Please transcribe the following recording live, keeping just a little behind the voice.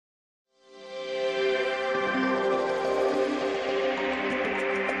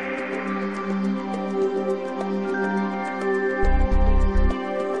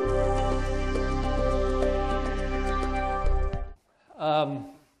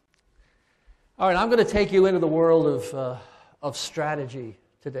All right, I'm going to take you into the world of strategy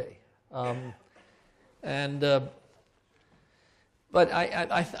today. But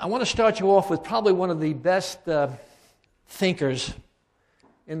I want to start you off with probably one of the best thinkers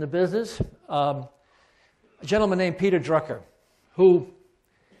in the business, a gentleman named Peter Drucker, who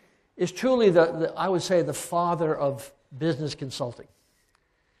is truly, I would say, the father of business consulting.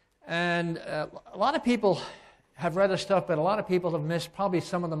 And a lot of people have read his stuff, but a lot of people have missed probably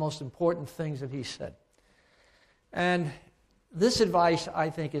some of the most important things that he said. And this advice,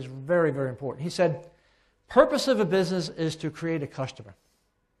 I think, is very, very important. He said, purpose of a business is to create a customer.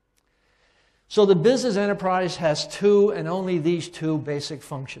 So the business enterprise has two and only these two basic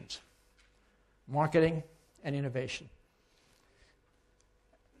functions: marketing and innovation.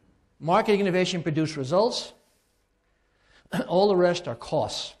 Marketing and innovation produce results. All the rest are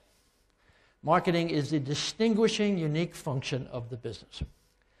costs. Marketing is the distinguishing, unique function of the business.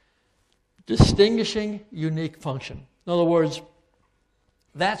 Distinguishing, unique function. In other words,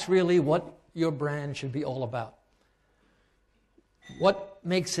 that's really what your brand should be all about. What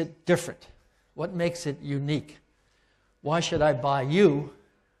makes it different? What makes it unique? Why should I buy you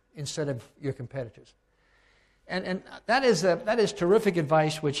instead of your competitors? And that is terrific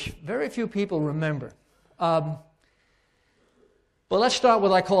advice, which very few people remember. But let's start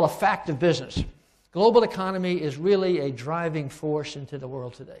with what I call a fact of business. Global economy is really a driving force into the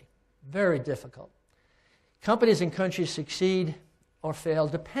world today. Very difficult. Companies and countries succeed or fail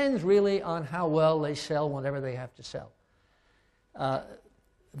depends really on how well they sell whatever they have to sell.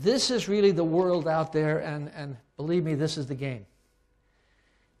 This is really the world out there, and believe me, this is the game.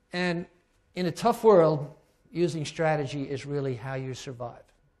 And in a tough world, using strategy is really how you survive.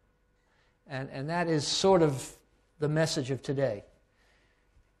 And that is sort of the message of today.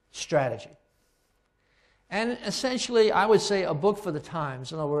 Strategy. And essentially, I would say a book for the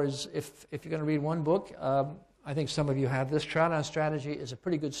times. In other words, if you're going to read one book, I think some of you have this. Trout on Strategy is a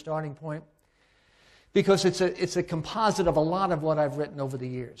pretty good starting point because it's a composite of a lot of what I've written over the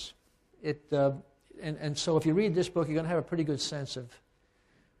years. And so if you read this book, you're going to have a pretty good sense of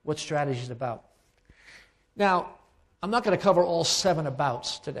what strategy is about. Now, I'm not going to cover all 7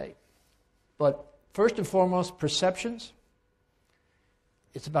 abouts today, but first and foremost, perceptions.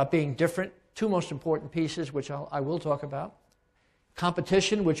 It's about being different. 2 most important pieces, which I will talk about.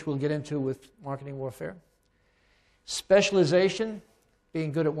 Competition, which we'll get into with marketing warfare. Specialization,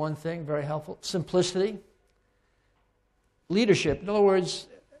 being good at one thing, very helpful. Simplicity. Leadership, in other words,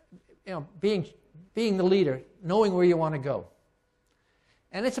 being the leader, knowing where you want to go.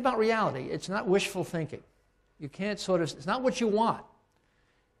 And it's about reality. It's not wishful thinking. You can't it's not what you want.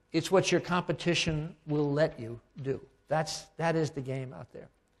 It's what your competition will let you do. That is the game out there.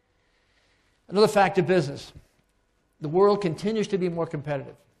 Another fact of business. The world continues to be more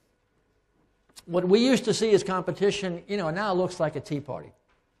competitive. What we used to see as competition, now looks like a tea party.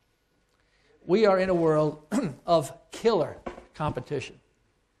 We are in a world of killer competition.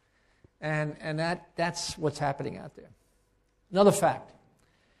 And that's what's happening out there. Another fact.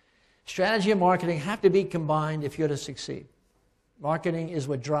 Strategy and marketing have to be combined if you're to succeed. Marketing is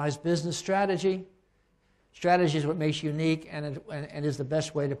what drives business strategy. Strategy is what makes you unique and is the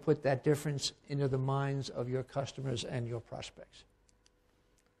best way to put that difference into the minds of your customers and your prospects.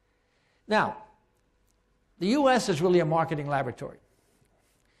 Now, the U.S. is really a marketing laboratory.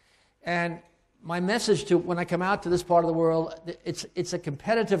 And my message when I come out to this part of the world, it's a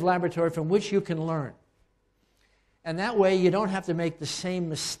competitive laboratory from which you can learn. And that way you don't have to make the same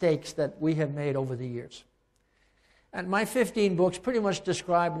mistakes that we have made over the years. And my 15 books pretty much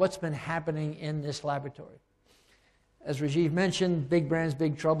describe what's been happening in this laboratory. As Rajiv mentioned, Big Brands,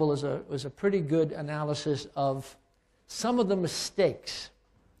 Big Trouble was a pretty good analysis of some of the mistakes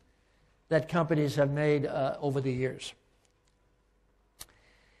that companies have made over the years.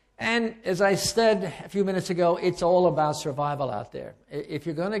 And as I said a few minutes ago, it's all about survival out there. If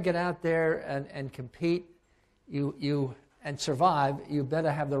you're going to get out there and compete and survive, you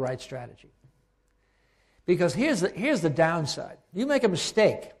better have the right strategy. Because here's the downside. You make a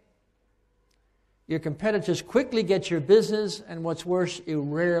mistake, your competitors quickly get your business, and what's worse, you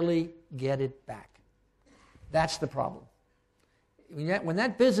rarely get it back. That's the problem. When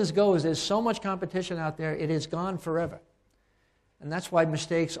that business goes, there's so much competition out there, it is gone forever. And that's why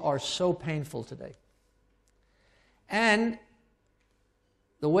mistakes are so painful today. And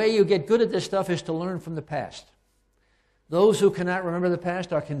the way you get good at this stuff is to learn from the past. Those who cannot remember the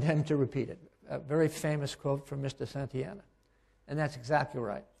past are condemned to repeat it. A very famous quote from Mr. Santayana. And that's exactly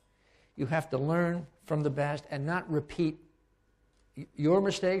right. You have to learn from the past and not repeat your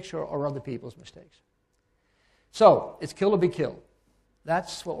mistakes or other people's mistakes. So, it's kill or be killed.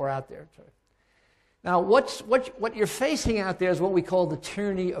 That's what we're out there for. Now, what you're facing out there is what we call the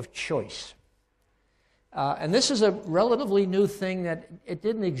tyranny of choice. And this is a relatively new thing that it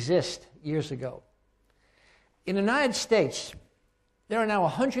didn't exist years ago. In the United States, there are now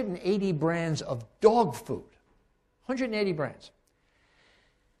 180 brands of dog food. 180 brands.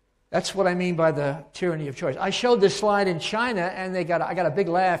 That's what I mean by the tyranny of choice. I showed this slide in China, and I got a big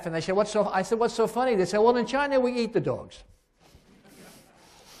laugh, and they said, I said, what's so funny? They said, well, in China, we eat the dogs.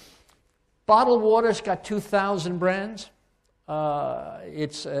 Bottled water's got 2,000 brands.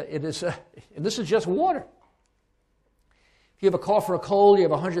 This is just water. If you have a cough or a cold, you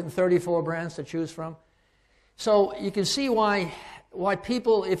have 134 brands to choose from. So you can see why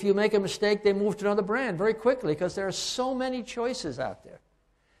people, if you make a mistake, they move to another brand very quickly, because there are so many choices out there.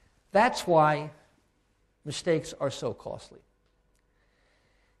 That's why mistakes are so costly.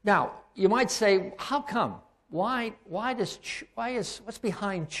 Now, you might say, how come? What's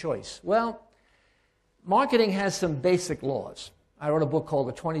behind choice? Well, marketing has some basic laws. I wrote a book called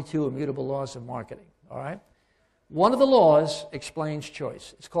The 22 Immutable Laws of Marketing, all right? One of the laws explains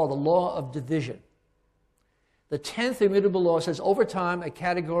choice. It's called the law of division. The 10th immutable law says over time a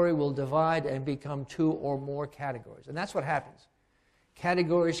category will divide and become 2 or more categories. And that's what happens.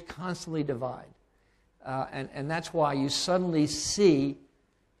 Categories constantly divide. And that's why you suddenly see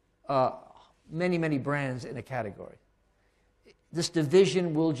many, many brands in a category. This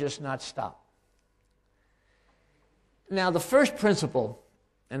division will just not stop. Now, the first principle,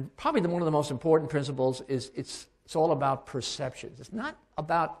 and probably one of the most important principles, is it's all about perceptions. It's not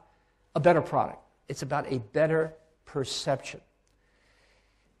about a better product. It's about a better perception.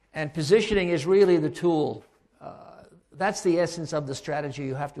 And positioning is really the tool. That's the essence of the strategy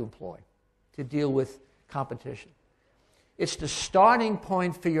you have to employ to deal with competition. It's the starting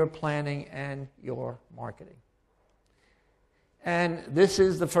point for your planning and your marketing. And this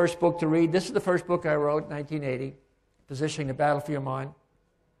is the first book to read. This is the first book I wrote in 1980, Positioning the Battle for Your Mind.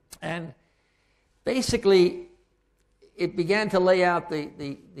 And basically, it began to lay out the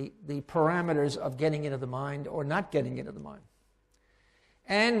parameters of getting into the mind or not getting into the mind.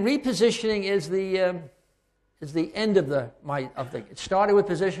 And repositioning is the end of the. It started with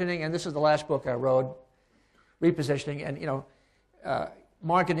positioning, and this is the last book I wrote, repositioning, and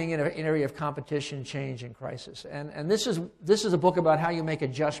marketing in an area of competition, change, and crisis. And this is a book about how you make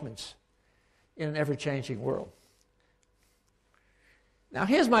adjustments in an ever-changing world. Now,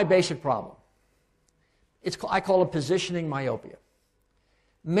 here's my basic problem. I call it positioning myopia.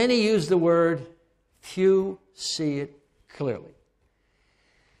 Many use the word, few see it clearly.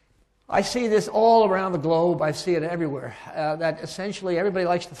 I see this all around the globe. I see it everywhere. That essentially everybody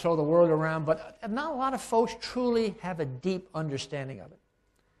likes to throw the word around, but not a lot of folks truly have a deep understanding of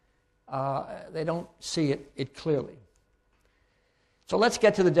it. They don't see it clearly. So let's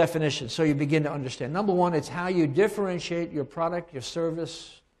get to the definition so you begin to understand. Number one, it's how you differentiate your product, your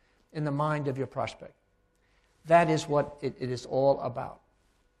service, in the mind of your prospect. That is what it is all about.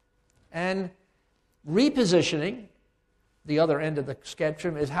 And repositioning, the other end of the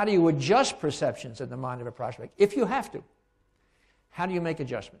spectrum, is how do you adjust perceptions in the mind of a prospect, if you have to. How do you make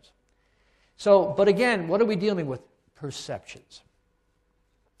adjustments? So, but again, what are we dealing with? Perceptions.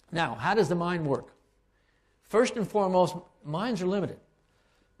 Now, how does the mind work? First and foremost, minds are limited.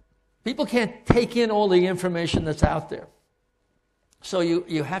 People can't take in all the information that's out there. So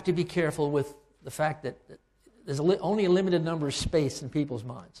you have to be careful with the fact that there's only a limited number of space in people's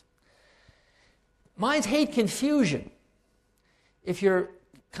minds. Minds hate confusion. If your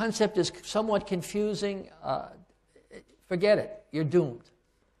concept is somewhat confusing, forget it. You're doomed.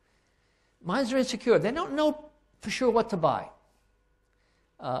 Minds are insecure. They don't know for sure what to buy.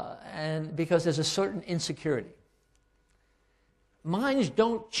 And because there's a certain insecurity. Minds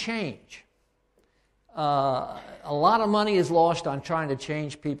don't change. A lot of money is lost on trying to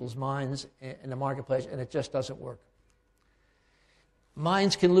change people's minds in the marketplace, and it just doesn't work.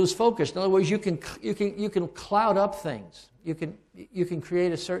 Minds can lose focus. In other words, you can cloud up things. You can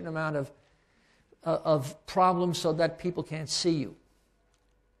create a certain amount of problems so that people can't see you.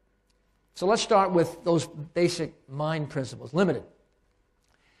 So let's start with those basic mind principles. Limited.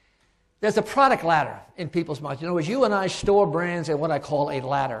 There's a product ladder in people's minds. In other words, you and I store brands at what I call a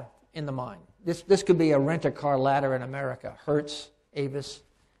ladder in the mind. This could be a rent-a-car ladder in America. Hertz, Avis,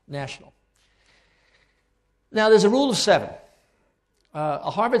 National. Now, there's a rule of 7.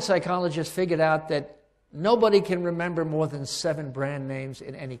 A Harvard psychologist figured out that nobody can remember more than 7 brand names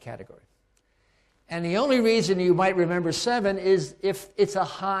in any category. And the only reason you might remember 7 is if it's a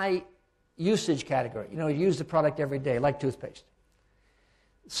high usage category. You use the product every day, like toothpaste.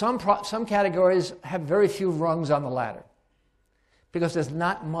 Some categories have very few rungs on the ladder. because there's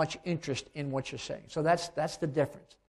not much interest in what you're saying. So that's the difference.